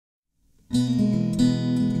A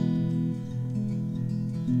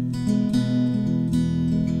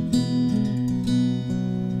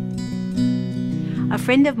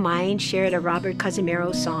friend of mine shared a Robert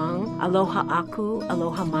Cazimero song, Aloha Aku,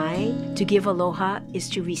 Aloha Mai. To give aloha is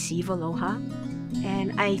to receive aloha.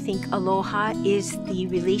 And I think aloha is the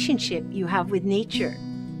relationship you have with nature,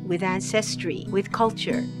 with ancestry, with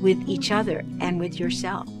culture, with each other, and with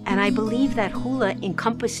yourself. And I believe that hula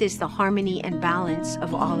encompasses the harmony and balance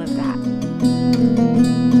of all of that.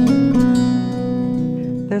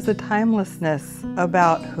 There's a timelessness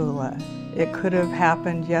about hula. It could have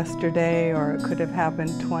happened yesterday or it could have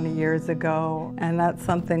happened 20 years ago. And that's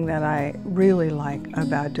something that I really like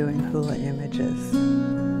about doing hula images.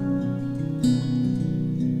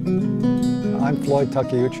 I'm Floyd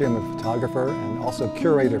Takeuchi. I'm a photographer and also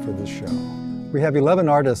curator for this show. We have 11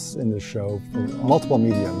 artists in this show from multiple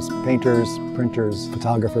mediums: painters, printers,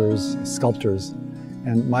 photographers, sculptors.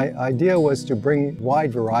 And my idea was to bring a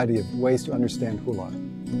wide variety of ways to understand hula.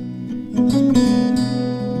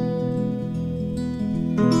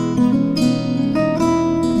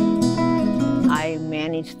 I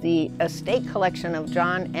manage the estate collection of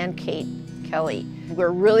John and Kate Kelly.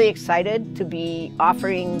 We're really excited to be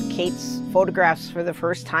offering Kate's photographs for the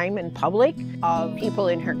first time in public of people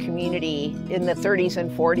in her community in the 30s and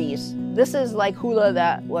 40s. This is like hula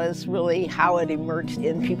that was really how it emerged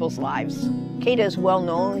in people's lives. Kate is well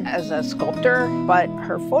known as a sculptor, but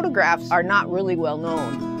her photographs are not really well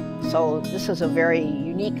known. So this is a very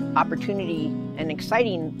unique opportunity, an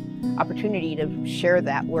exciting opportunity to share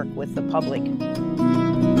that work with the public.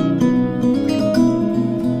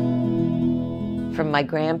 From my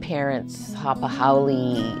grandparents'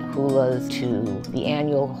 hapahaole hulas to the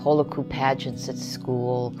annual holoku pageants at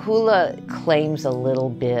school, hula claims a little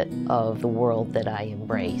bit of the world that I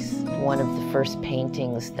embrace. One of the first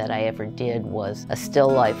paintings that I ever did was a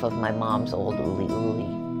still life of my mom's old uli.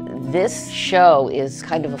 This show is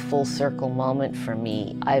kind of a full circle moment for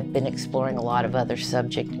me. I've been exploring a lot of other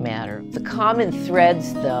subject matter. The common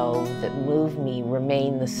threads, though, that move me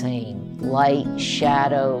remain the same: light,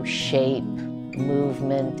 shadow, shape,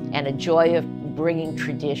 movement, and a joy of bringing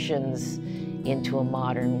traditions into a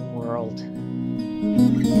modern world.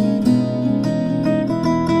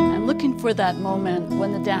 I'm looking for that moment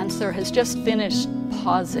when the dancer has just finished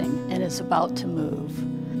pausing and is about to move.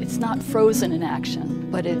 It's not frozen in action,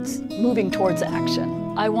 but it's moving towards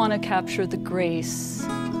action. I want to capture the grace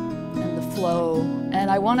and the flow, and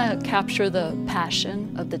I want to capture the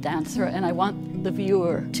passion of the dancer, and I want the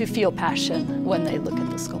viewer to feel passion when they look at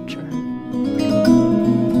the sculpture.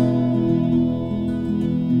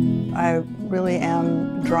 I really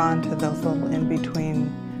am drawn to those little in-between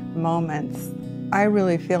moments. I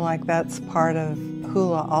really feel like that's part of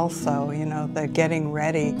hula also, you know, the getting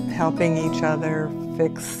ready, helping each other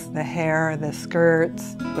fix the hair, the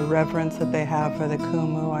skirts, the reverence that they have for the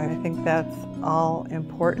kumu. I think that's all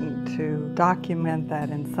important to document that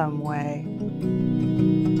in some way.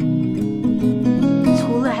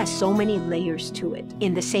 Hula has so many layers to it.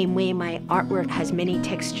 In the same way my artwork has many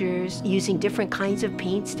textures, using different kinds of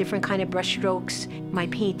paints, different kind of brush strokes, my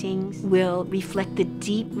paintings will reflect the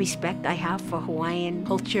deep respect I have for Hawaiian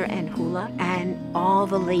culture and hula and all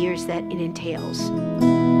the layers that it entails.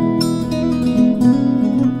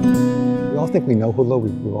 We all think we know hula.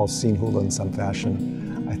 We've all seen hula in some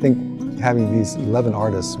fashion. I think having these 11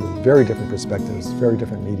 artists with very different perspectives, very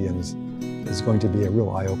different mediums, is going to be a real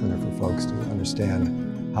eye-opener for folks to understand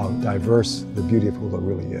how diverse the beauty of hula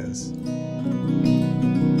really is.